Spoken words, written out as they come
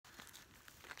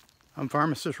I'm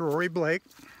Pharmacist Rory Blake.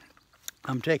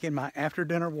 I'm taking my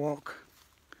after-dinner walk,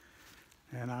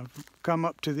 and I've come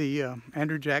up to the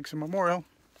Andrew Jackson Memorial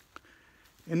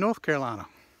in North Carolina.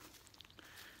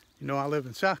 You know, I live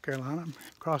in South Carolina. I'm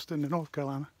crossed into North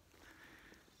Carolina.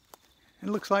 It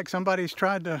looks like somebody's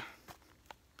tried to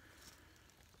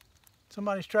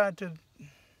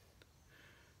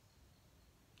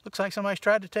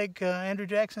take Andrew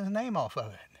Jackson's name off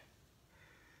of it.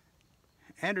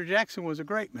 Andrew Jackson was a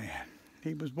great man.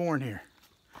 He was born here.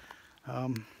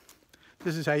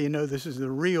 This is how you know this is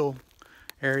the real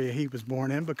area he was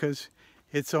born in, because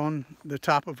it's on the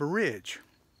top of a ridge.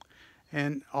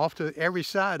 And off to every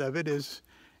side of it is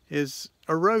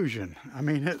erosion. I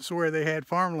mean, it's where they had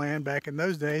farmland back in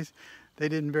those days. They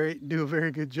didn't do a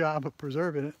very good job of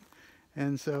preserving it.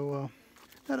 And so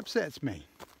that upsets me.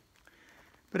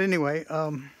 But anyway,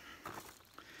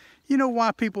 you know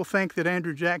why people think that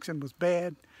Andrew Jackson was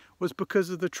bad? Was because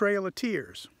of the Trail of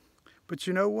Tears. But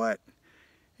you know what?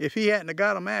 If he hadn't have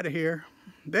got them out of here,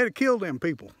 they'd have killed them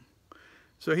people.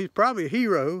 So he's probably a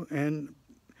hero, and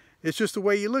it's just the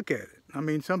way you look at it. I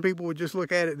mean, some people would just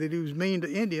look at it that he was mean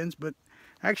to Indians, but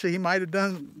actually he might have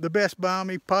done the best by them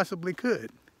he possibly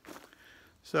could.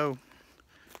 So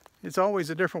it's always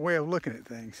a different way of looking at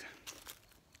things.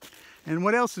 And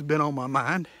what else has been on my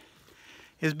mind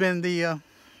has been the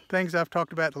things I've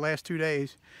talked about the last 2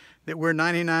 days, that we're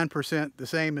 99% the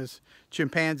same as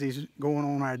chimpanzees going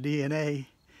on our DNA,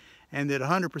 and that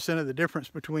 100% of the difference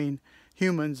between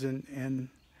humans and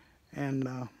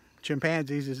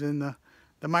chimpanzees is in the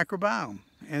microbiome.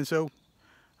 And so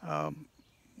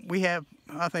we have,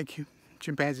 I think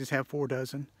chimpanzees have 4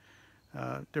 dozen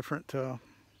different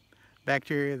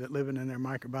bacteria that live in their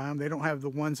microbiome. They don't have the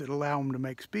ones that allow them to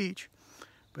make speech,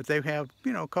 but they have,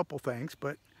 you know, a couple things.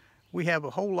 But we have a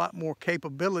whole lot more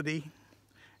capability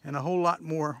and a whole lot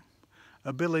more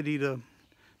ability to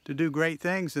do great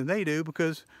things than they do,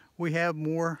 because we have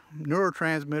more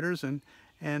neurotransmitters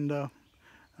and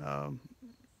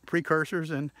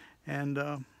precursors and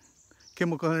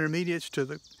chemical intermediates to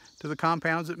the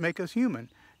compounds that make us human.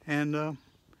 And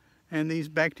these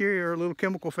bacteria are little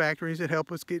chemical factories that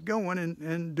help us get going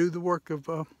and do the work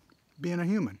of being a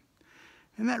human.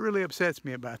 And that really upsets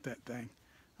me about that thing.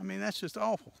 I mean, that's just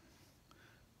awful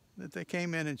that they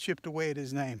came in and chipped away at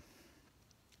his name.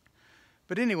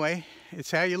 But anyway, it's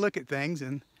how you look at things,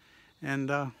 and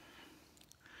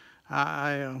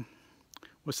I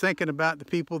was thinking about the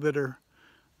people that are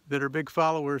big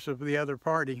followers of the other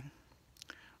party,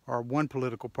 or one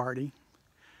political party,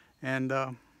 and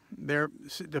they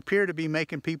appear to be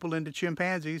making people into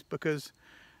chimpanzees, because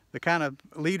the kind of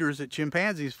leaders that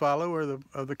chimpanzees follow are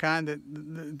the kind that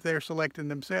they're selecting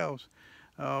themselves.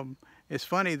 It's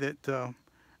funny that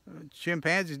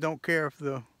chimpanzees don't care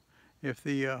if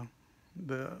the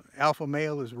alpha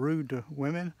male is rude to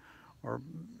women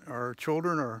or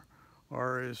children,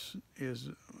 or is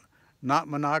not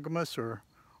monogamous, or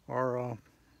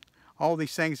all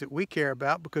these things that we care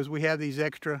about, because we have these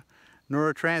extra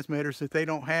neurotransmitters that they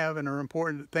don't have, and are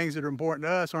important. Things that are important to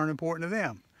us aren't important to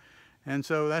them. And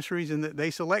so that's the reason that they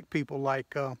select people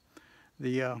like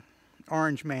the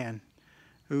orange man,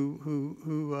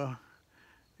 who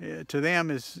to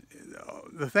them is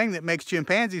the thing that makes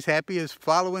chimpanzees happy is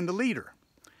following the leader.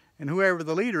 And whoever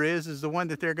the leader is the one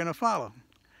that they're going to follow.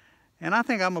 And I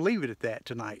think I'm going to leave it at that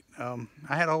tonight. I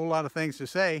had a whole lot of things to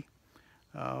say,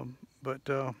 but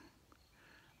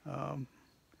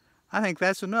I think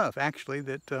that's enough, actually,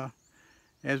 that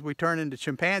as we turn into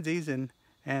chimpanzees, and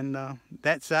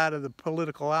that side of the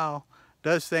political aisle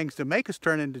does things to make us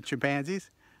turn into chimpanzees,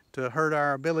 to hurt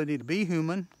our ability to be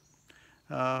human,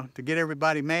 to get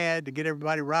everybody mad, to get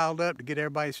everybody riled up, to get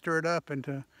everybody stirred up, and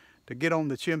to get on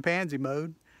the chimpanzee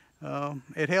mode.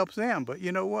 It helps them, but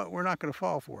you know what? We're not going to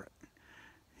fall for it.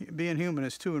 Being human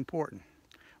is too important.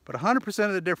 But 100%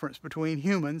 of the difference between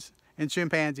humans and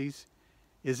chimpanzees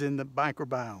is in the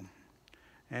microbiome.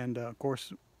 And of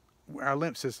course, our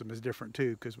lymph system is different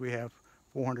too, because we have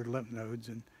 400 lymph nodes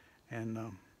and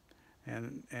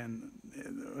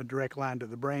a direct line to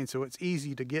the brain. So it's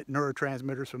easy to get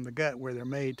neurotransmitters from the gut where they're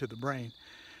made to the brain.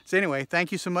 So anyway,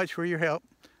 thank you so much for your help.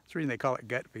 That's the reason they call it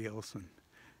gut feels, and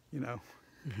you know.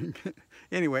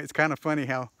 Anyway, it's kind of funny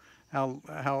how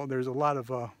there's a lot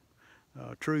of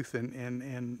truth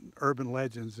in urban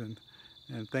legends and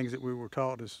things that we were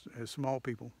taught as small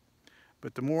people.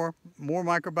 But the more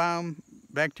microbiome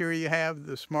bacteria you have,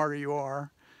 the smarter you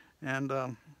are. And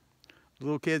the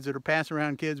little kids that are passing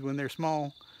around kids when they're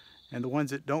small, and the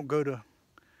ones that don't go to,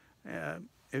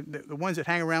 the ones that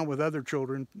hang around with other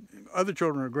children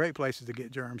are great places to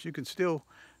get germs. You can still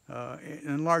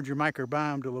enlarge your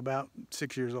microbiome till about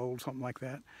 6 years old, something like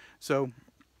that. So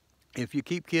if you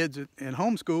keep kids in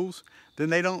homeschools, then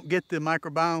they don't get the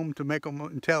microbiome to make them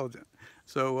intelligent.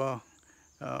 So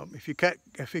if you cut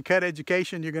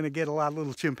education, you're going to get a lot of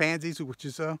little chimpanzees, which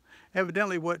is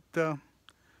evidently what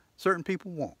certain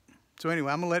people want. So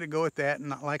anyway, I'm going to let it go at that. And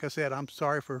like I said, I'm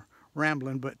sorry for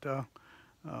rambling, but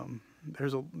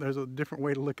there's a different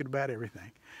way to look at about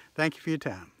everything. Thank you for your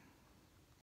time.